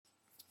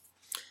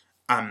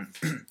Um,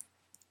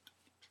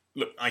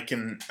 look, I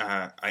can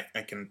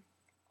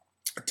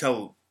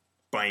tell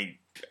by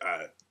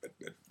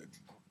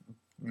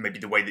maybe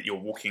the way that you're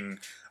walking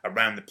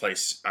around the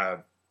place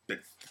that, that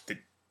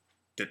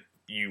that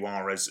you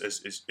are, as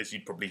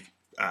you'd probably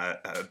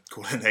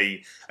call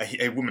it,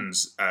 a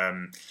woman's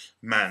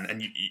man,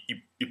 and you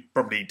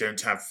probably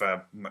don't have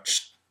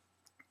much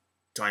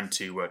time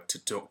to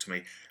talk to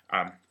me.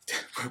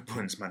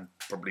 Woman's man,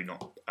 probably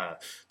not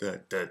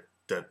the the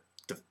the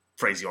the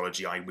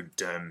phraseology I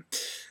would.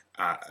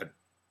 Uh,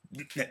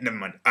 Never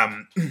mind.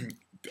 I'm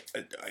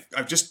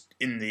just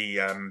in the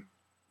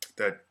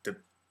the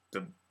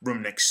the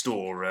room next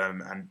door,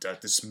 and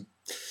there's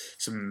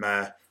some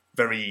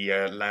very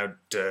loud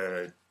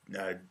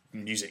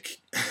music,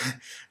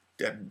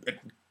 uh,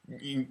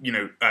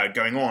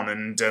 going on,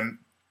 and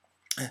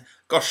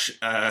gosh,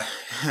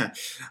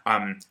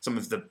 some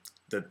of the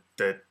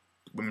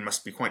women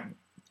must be quite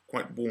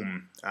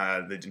warm.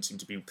 They didn't seem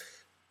to be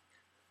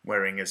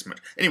wearing as much.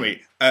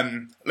 Anyway,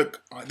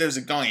 look, there's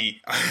a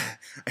guy.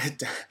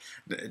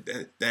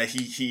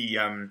 He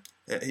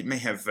may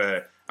have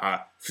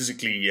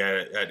physically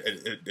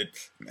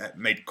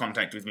made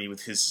contact with me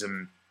with his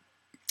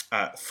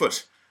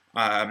foot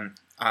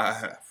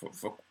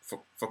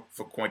for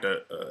quite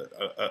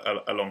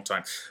a long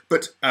time.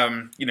 But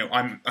I'm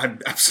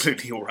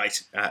absolutely all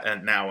right,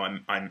 and now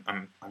I'm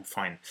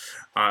fine.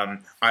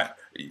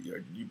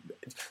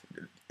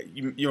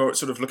 You're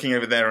sort of looking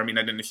over there. I mean,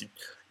 I don't know if you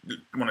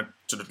want to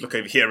sort of look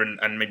over here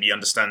and maybe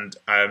understand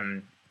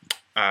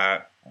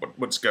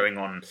what's going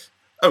on.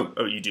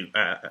 Oh, you do.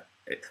 I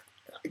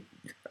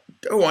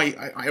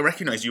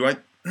recognise you. I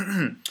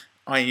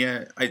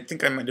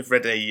think I might have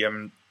read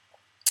a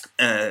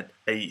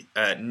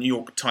New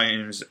York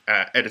Times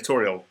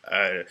editorial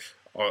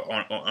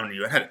on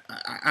you. It had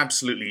an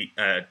absolutely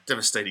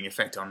devastating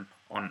effect on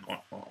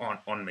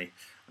me.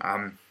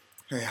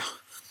 Yeah.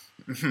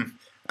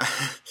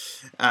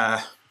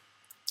 uh,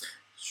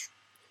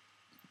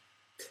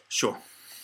 Sure.